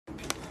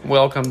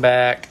Welcome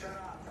back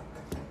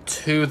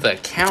to the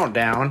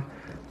countdown.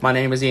 My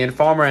name is Ian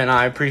Farmer, and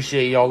I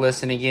appreciate y'all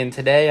listening again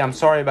today. I'm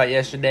sorry about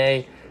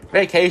yesterday.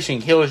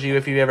 Vacation kills you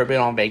if you've ever been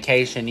on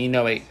vacation. You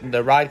know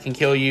the ride can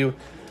kill you.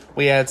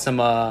 We had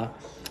some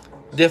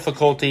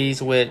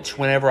difficulties, which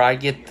whenever I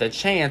get the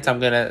chance, I'm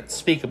going to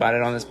speak about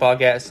it on this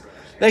podcast.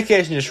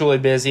 Vacation is really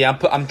busy.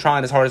 I'm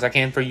trying as hard as I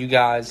can for you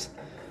guys.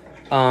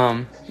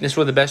 This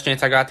was the best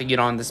chance I got to get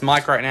on this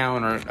mic right now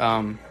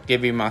and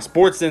give you my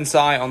sports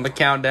insight on the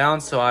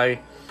countdown, so I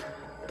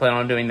plan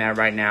on doing that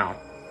right now.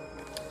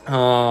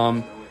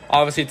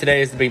 Obviously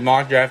today is the big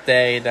mock draft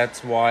day.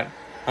 That's what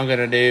I'm going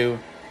to do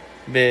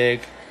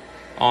big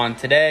on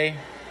today.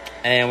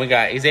 And we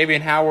got Xavier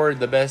Howard,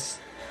 the best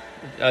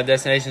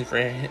destination for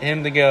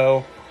him to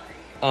go.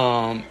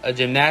 A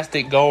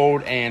gymnastic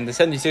gold, and the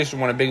 76ers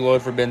want a big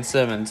load for Ben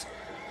Simmons.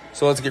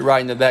 So let's get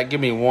right into that.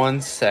 Give me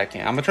 1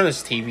 second. I'm going to turn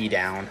this TV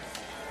down.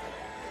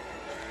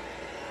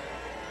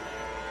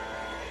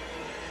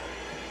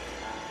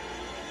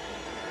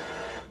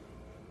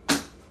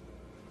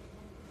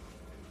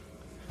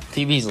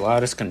 TV's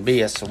loud as can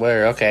be, I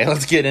swear. Okay,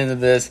 let's get into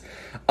this.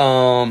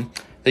 The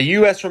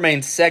U.S.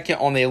 remains second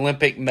on the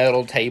Olympic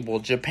medal table.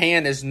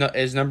 Japan is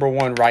number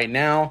one right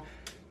now.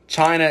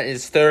 China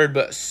is third,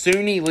 but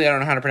Suni Lee, I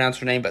don't know how to pronounce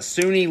her name, but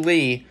Suni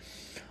Lee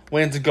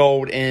wins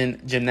gold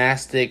in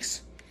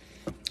gymnastics.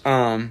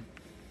 That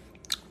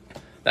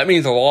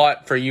means a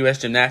lot for U.S.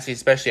 gymnastics,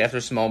 especially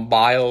after Simone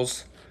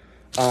Biles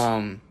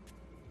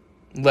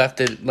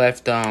left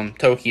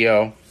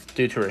Tokyo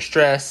due to her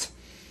stress,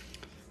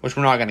 which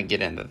we're not going to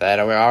get into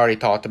that. We already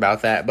talked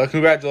about that. But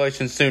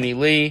congratulations, Suni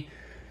Lee.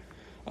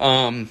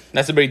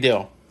 That's a big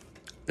deal.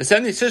 The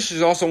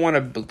 76ers also want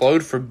a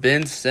load for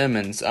Ben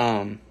Simmons.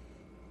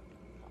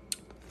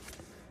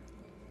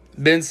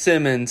 Ben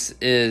Simmons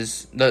the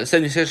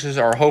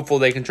 76ers are hopeful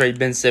they can trade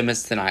Ben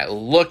Simmons tonight.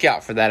 Look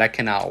out for that. I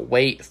cannot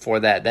wait for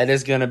that. That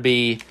is going to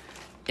be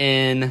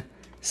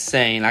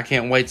insane. I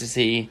can't wait to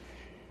see.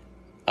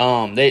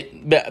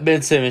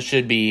 Ben Simmons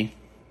should be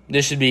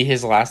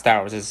his last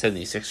hours as a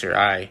 76er.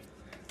 I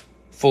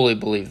fully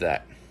believe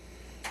that.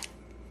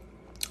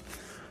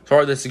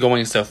 Sorry this is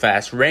going so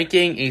fast.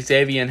 Ranking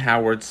Xavier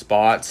Howard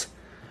spots.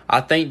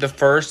 I think the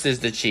first is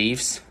the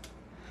Chiefs.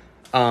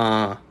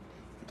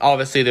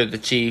 Obviously, they're the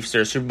Chiefs.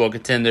 They're a Super Bowl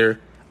contender.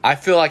 I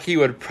feel like he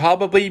would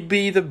probably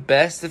be the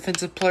best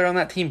defensive player on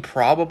that team.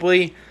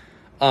 Probably.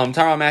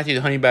 Tyrann Mathieu,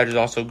 the Honey Badger, is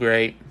also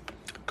great.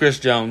 Chris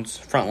Jones,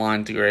 front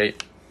line's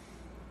great.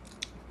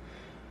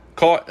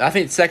 I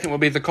think second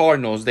would be the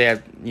Cardinals. They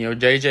have,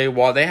 J.J.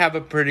 Watt. They have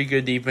a pretty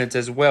good defense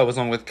as well,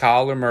 along with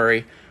Kyler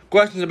Murray.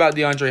 Questions about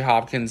DeAndre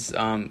Hopkins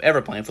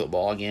ever playing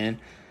football again.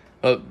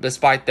 But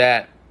despite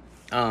that,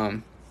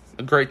 a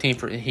great team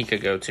he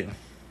could go to.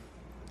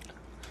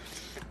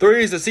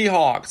 3 is the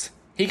Seahawks.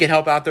 He could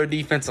help out their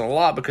defense a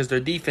lot because their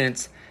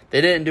defense, they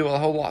didn't do a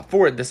whole lot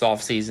for it this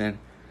offseason.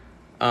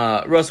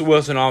 Russell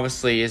Wilson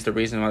obviously is the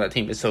reason why that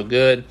team is so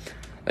good.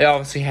 They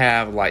obviously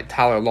have like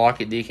Tyler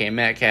Lockett, DK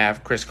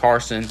Metcalf, Chris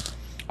Carson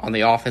on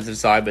the offensive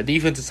side. But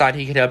defensive side,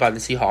 he could help out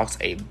the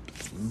Seahawks a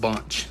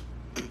bunch.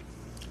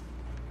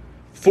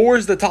 4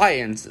 is the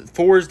Titans.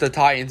 4 is the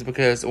Titans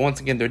because, once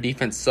again, their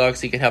defense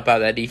sucks. He could help out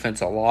that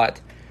defense a lot.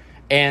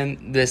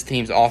 And this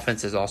team's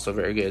offense is also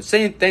very good.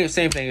 Same thing as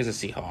the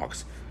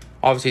Seahawks.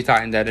 Obviously,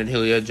 Titans added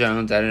Julio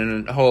Jones,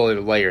 added a whole other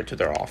layer to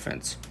their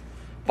offense.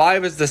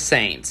 5 is the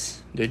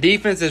Saints. Their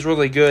defense is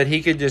really good.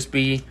 He could just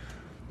be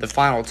the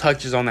final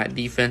touches on that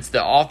defense.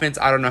 The offense,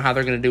 I don't know how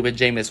they're going to do with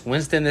Jameis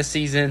Winston this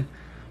season.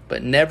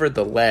 But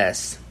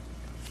nevertheless,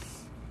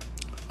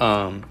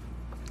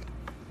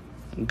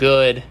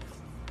 good.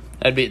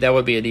 That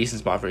would be a decent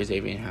spot for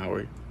Xavier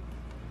Howard.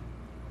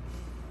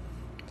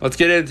 Let's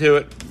get into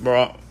it.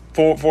 We're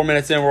 4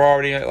 minutes in. We're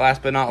already at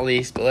last but not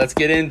least. But let's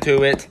get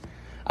into it.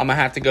 I'm going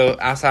to have to go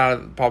outside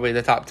of probably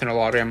the top 10 of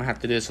lottery. I'm going to have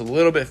to do this a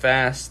little bit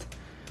fast.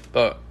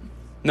 But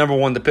number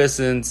 1, the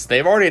Pistons.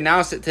 They've already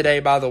announced it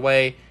today, by the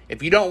way.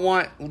 If you don't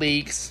want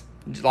leaks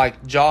like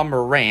Ja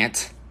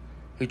Morant,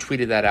 who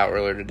tweeted that out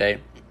earlier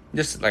today,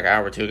 just like an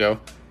hour or two ago,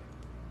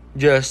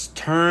 just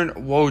turn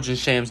Woj and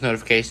Shams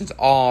notifications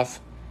off.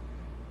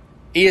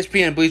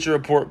 ESPN and Bleacher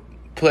Report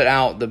put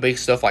out the big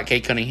stuff like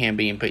Cade Cunningham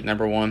being picked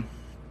number 1.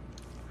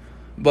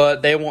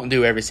 But they won't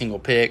do every single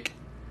pick.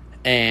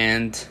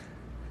 And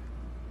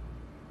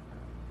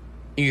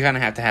you kind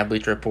of have to have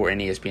Bleacher Report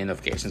and ESPN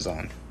notifications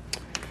on.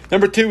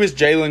 Number 2 is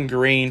Jalen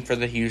Green for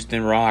the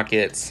Houston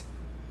Rockets.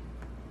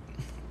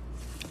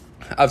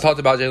 I've talked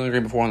about Jalen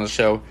Green before on the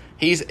show.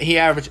 He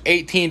averaged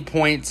 18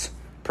 points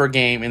per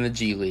game in the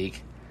G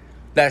League.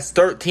 That's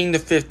 13 to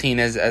 15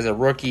 as a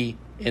rookie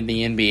in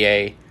the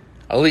NBA.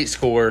 Elite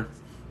scorer.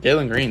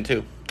 Jalen Green,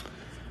 too.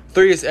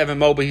 3 is Evan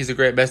Mobley. He's the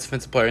best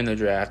defensive player in the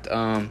draft.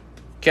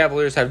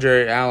 Cavaliers have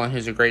Jared Allen,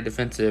 who's a great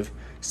defensive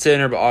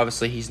center, but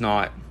obviously he's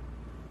not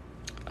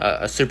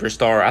a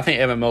superstar. I think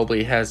Evan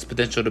Mobley has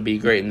potential to be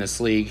great in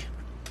this league.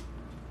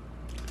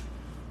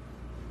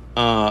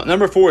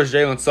 Number 4 is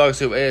Jalen Suggs,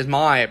 who is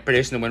my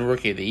prediction to win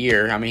Rookie of the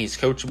Year. I mean, he's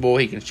coachable.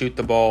 He can shoot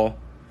the ball.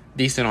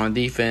 Decent on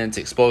defense.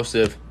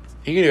 Explosive.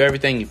 He can do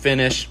everything. He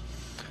finish.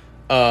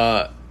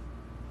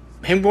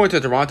 Him going to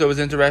Toronto was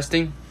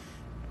interesting,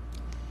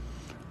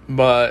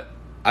 but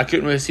I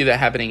couldn't really see that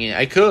happening.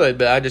 I could,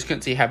 but I just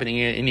couldn't see it happening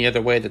any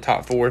other way. The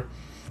top 4.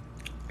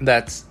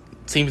 That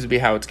seems to be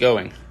how it's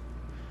going.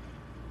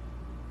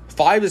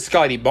 5 is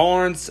Scotty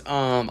Barnes.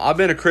 I've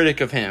been a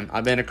critic of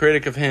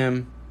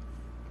him.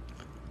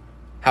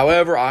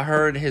 However, I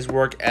heard his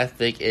work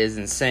ethic is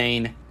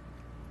insane.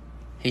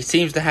 He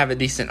seems to have a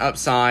decent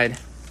upside.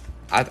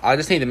 I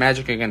just think the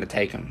Magic are going to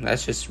take him.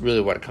 That's just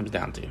really what it comes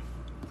down to.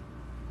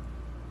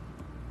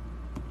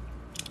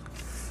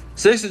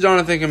 6 is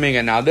Jonathan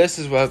Kuminga. Now, this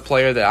is a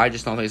player that I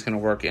just don't think is going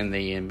to work in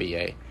the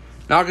NBA.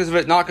 Not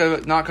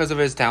because of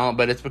his talent,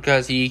 but it's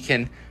because he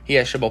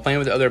has trouble playing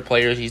with other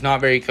players. He's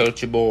not very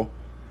coachable.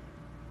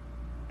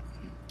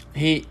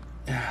 He's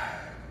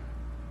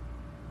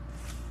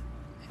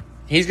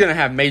going to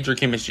have major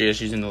chemistry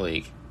issues in the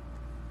league.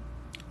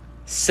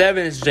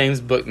 7 is James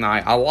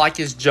Bouknight. I like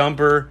his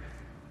jumper.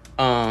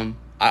 I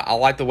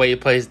like the way he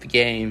plays the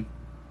game.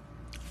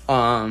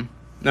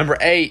 Number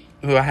 8,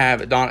 who I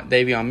have,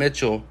 Davion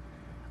Mitchell.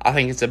 I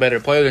think it's a better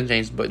player than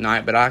James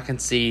Bouknight, but I can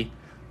see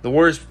the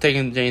Warriors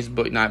taking James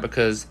Bouknight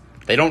because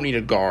they don't need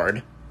a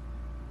guard.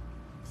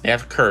 They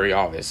have Curry,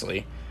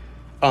 obviously.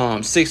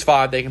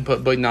 6'5", they can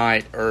put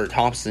Bouknight or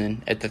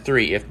Thompson at the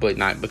 3 if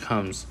Bouknight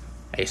becomes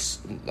a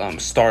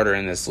starter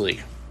in this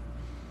league.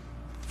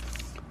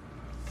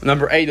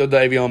 Number 8, though,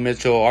 Davion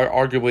Mitchell,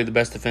 arguably the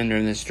best defender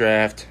in this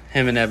draft.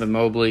 Him and Evan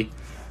Mobley.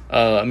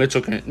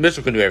 Mitchell can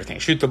do everything.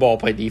 Shoot the ball,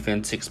 play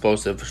defense,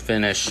 explosive,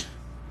 finish,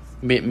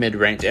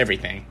 mid-range,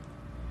 everything.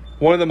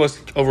 One of the most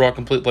overall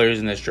complete players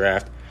in this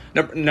draft.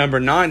 Number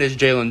 9 is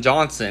Jalen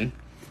Johnson,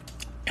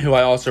 who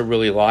I also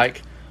really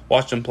like.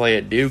 Watched him play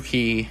at Duke.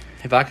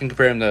 If I can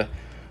compare him to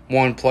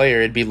one player,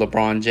 it'd be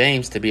LeBron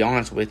James, to be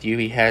honest with you.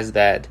 He has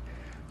that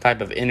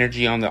type of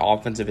energy on the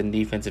offensive and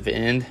defensive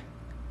end.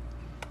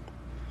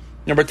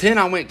 Number 10,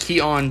 I went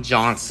Keon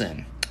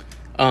Johnson,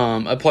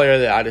 a player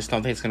that I just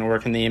don't think is going to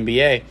work in the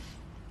NBA.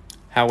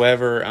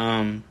 However,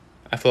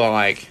 I feel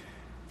like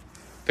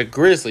the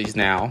Grizzlies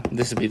now,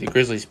 this would be the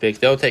Grizzlies pick,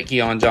 they'll take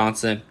Keon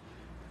Johnson.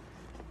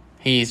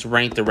 He's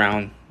ranked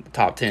around the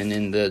top 10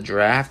 in the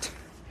draft.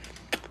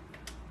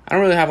 I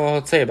don't really have a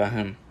lot to say about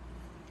him.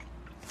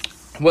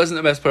 Wasn't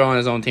the best player on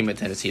his own team at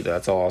Tennessee, though.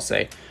 That's all I'll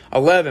say.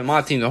 11,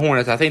 my team, the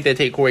Hornets. I think they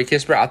take Corey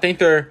Kispert.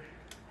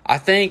 I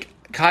think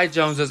Kai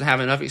Jones doesn't have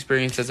enough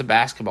experience as a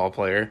basketball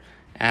player,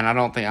 and I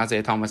don't think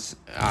Isaiah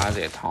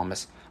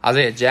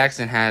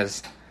Jackson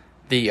has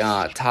the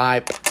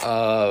type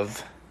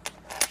of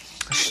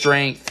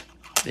strength.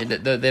 He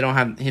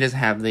doesn't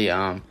have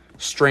the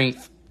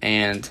strength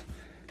and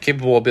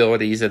capable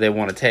abilities that they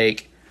want to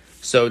take.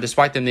 So,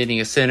 despite them needing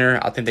a center,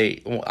 I think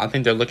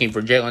they're looking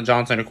for Jalen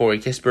Johnson or Corey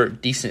Kispert,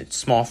 decent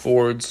small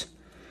forwards.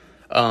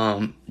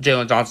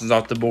 Jalen Johnson's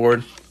off the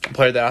board. A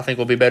player that I think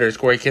will be better is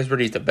Corey Kispert.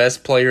 He's the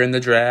best player in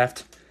the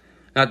draft.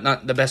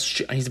 Not the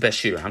best. He's the best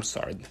shooter. I'm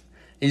sorry.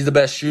 He's the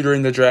best shooter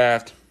in the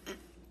draft.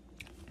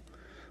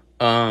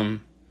 Top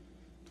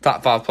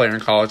 5 player in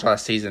college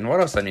last season.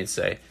 What else I need to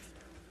say?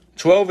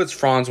 12, it's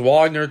Franz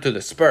Wagner to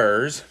the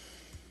Spurs.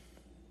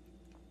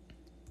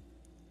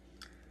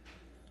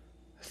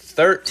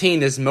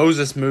 13 is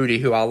Moses Moody,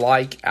 who I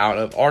like, out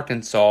of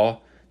Arkansas.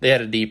 They had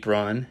a deep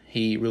run.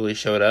 He really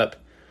showed up.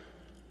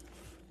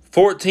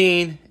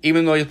 14,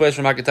 even though he plays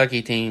for my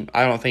Kentucky team,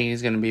 I don't think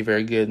he's going to be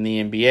very good in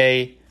the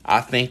NBA.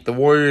 I think the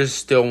Warriors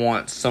still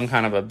want some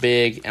kind of a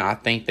big, and I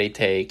think they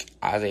take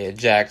Isaiah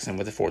Jackson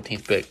with the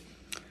 14th pick.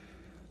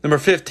 Number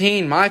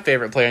 15, my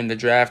favorite player in the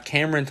draft,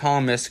 Cameron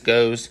Thomas,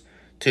 goes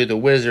to the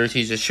Wizards.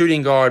 He's a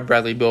shooting guard.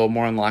 Bradley Beal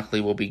more than likely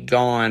will be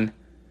gone.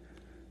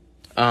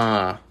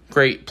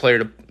 Great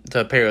player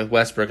to pair with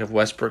Westbrook if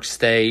Westbrook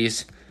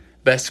stays.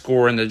 Best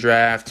scorer in the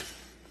draft.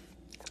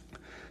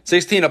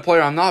 16, a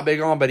player I'm not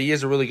big on, but he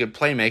is a really good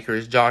playmaker,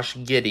 is Josh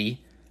Giddey.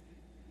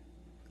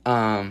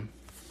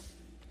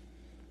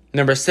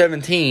 Number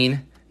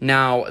 17,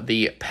 now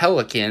the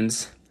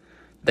Pelicans.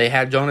 They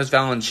have Jonas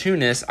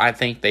Valanciunas. I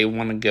think they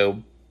want to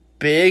go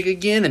big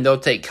again, and they'll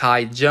take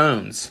Kai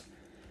Jones.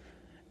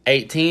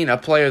 18, a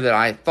player that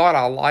I thought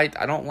I liked.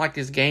 I don't like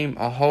his game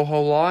a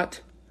whole lot.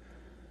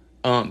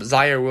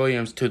 Zaire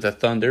Williams to the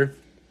Thunder.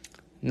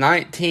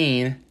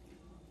 19,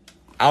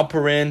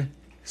 Alperen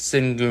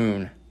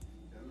Sengun.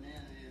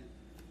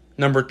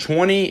 Number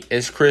 20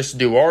 is Chris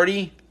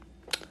Duarte,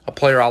 a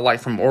player I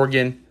like from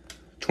Oregon.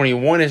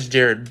 21 is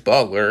Jared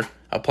Butler,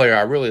 a player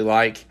I really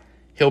like.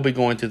 He'll be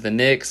going to the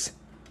Knicks.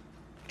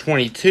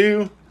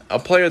 22, a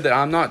player that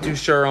I'm not too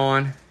sure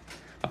on.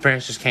 My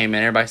parents just came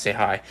in. Everybody say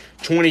hi.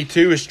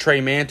 22 is Trey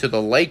Mann to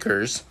the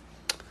Lakers.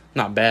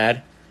 Not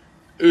bad.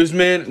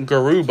 Usman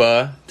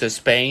Garuba to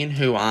Spain,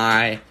 who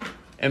I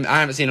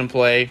haven't seen him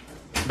play,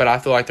 but I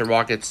feel like the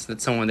Rockets,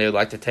 that's someone they would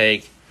like to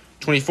take.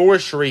 24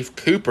 is Sharif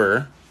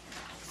Cooper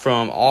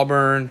from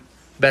Auburn,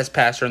 best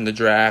passer in the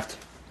draft.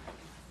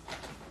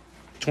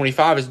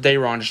 25 is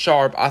Day'Ron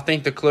Sharpe. I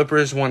think the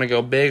Clippers want to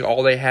go big.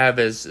 All they have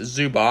is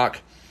Zubac.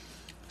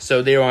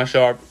 So Day'Ron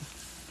Sharpe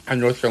from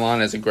North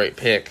Carolina is a great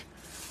pick.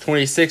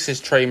 26 is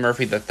Trey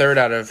Murphy III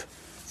out of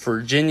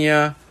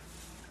Virginia.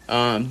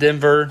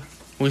 Denver,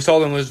 we saw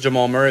them lose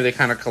Jamal Murray. They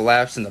kind of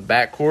collapsed in the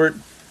backcourt.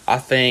 I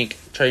think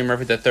Trey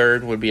Murphy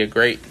III would be a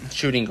great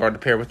shooting guard to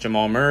pair with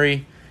Jamal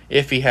Murray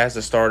if he has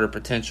the starter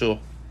potential.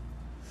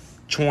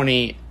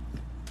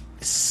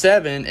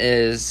 27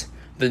 is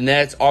the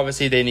Nets.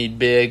 Obviously, they need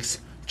bigs.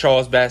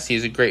 Charles Bassey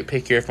is a great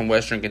pick here from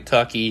Western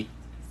Kentucky.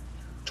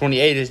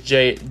 28 is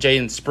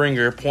Jaden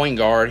Springer, point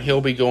guard.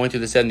 He'll be going to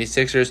the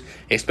 76ers,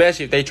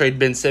 especially if they trade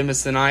Ben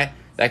Simmons tonight.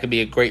 That could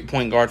be a great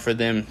point guard for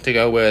them to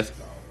go with.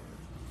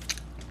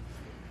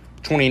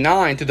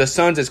 29 to the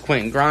Suns is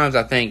Quentin Grimes.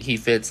 I think he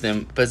fits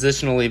them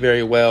positionally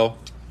very well.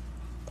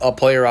 A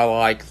player I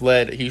like,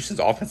 led Houston's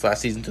offense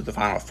last season to the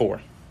Final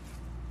Four.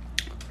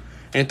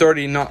 And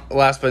 30,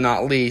 last but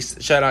not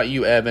least, shout out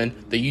you,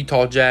 Evan. The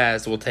Utah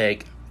Jazz will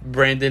take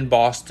Brandon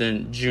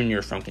Boston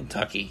Jr. from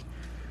Kentucky.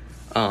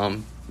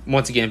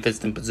 Once again, fits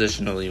them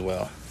positionally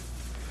well.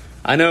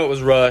 I know it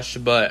was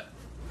rushed, but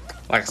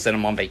like I said,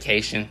 I'm on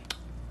vacation.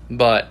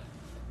 But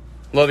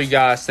love you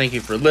guys. Thank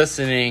you for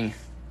listening.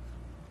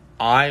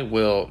 I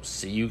will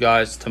see you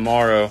guys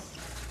tomorrow.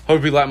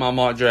 Hope you like my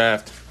mock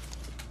draft.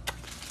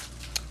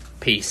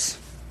 Peace.